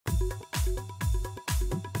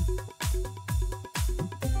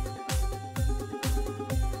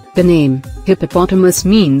The name, hippopotamus,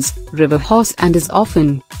 means river horse and is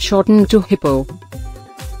often shortened to hippo.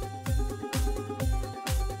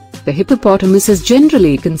 The hippopotamus is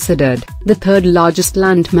generally considered the third largest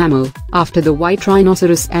land mammal, after the white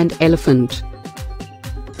rhinoceros and elephant.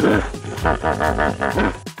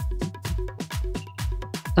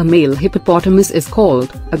 A male hippopotamus is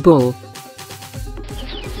called a bull.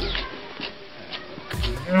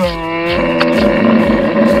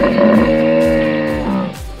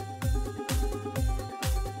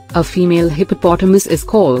 A female hippopotamus is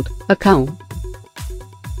called a cow.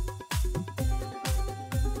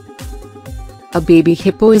 A baby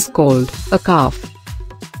hippo is called a calf.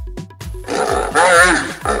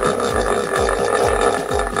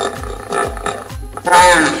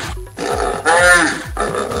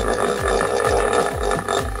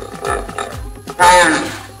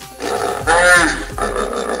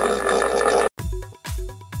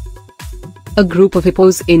 A group of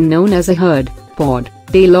hippos is known as a herd, pod,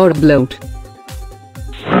 tail or bloat.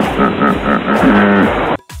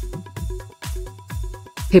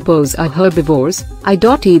 Hippos are herbivores,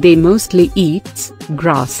 i.e. they mostly eat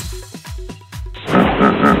grass.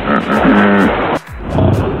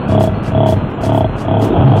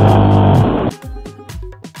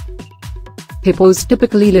 Hippos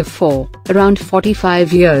typically live for around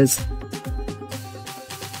 45 years.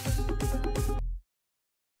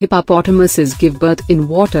 Hippopotamuses give birth in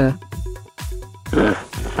water.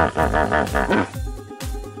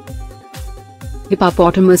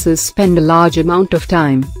 Hippopotamuses spend a large amount of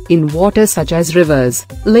time in water such as rivers,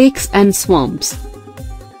 lakes and swamps.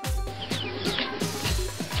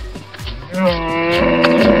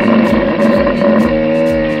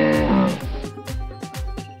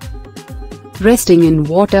 Resting in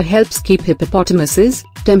water helps keep hippopotamuses'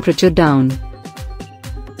 temperature down.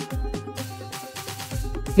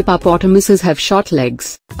 Hippopotamuses have short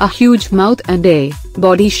legs, a huge mouth and a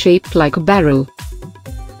body shaped like a barrel.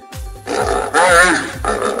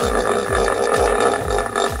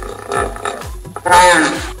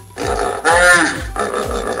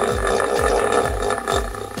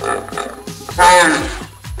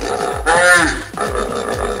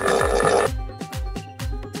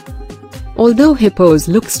 Although hippos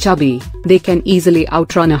look chubby, they can easily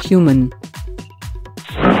outrun a human.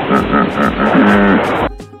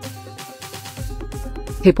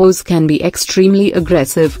 Hippos can be extremely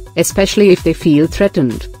aggressive, especially if they feel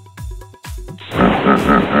threatened.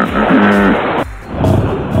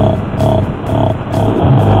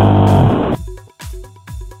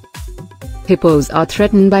 Hippos are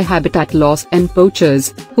threatened by habitat loss and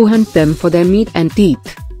poachers, who hunt them for their meat and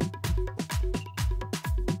teeth.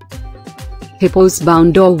 Hippos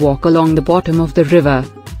bound or walk along the bottom of the river.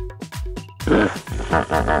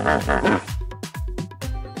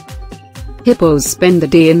 Hippos spend the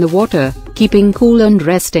day in the water, keeping cool and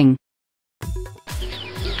resting.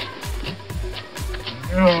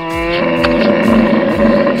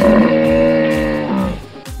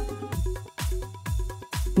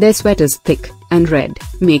 Their sweat is thick and red,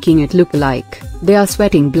 making it look like they are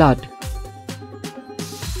sweating blood.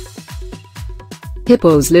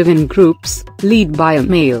 Hippos live in groups, led by a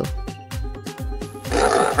male.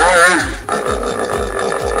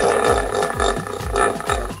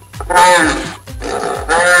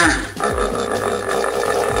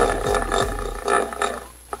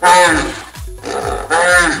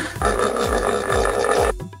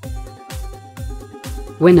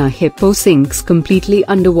 When a hippo sinks completely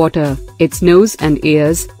underwater, its nose and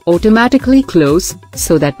ears automatically close,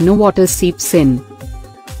 so that no water seeps in.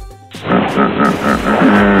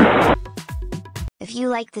 If you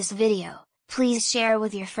like this video, please share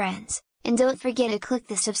with your friends, and don't forget to click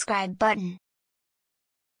the subscribe button.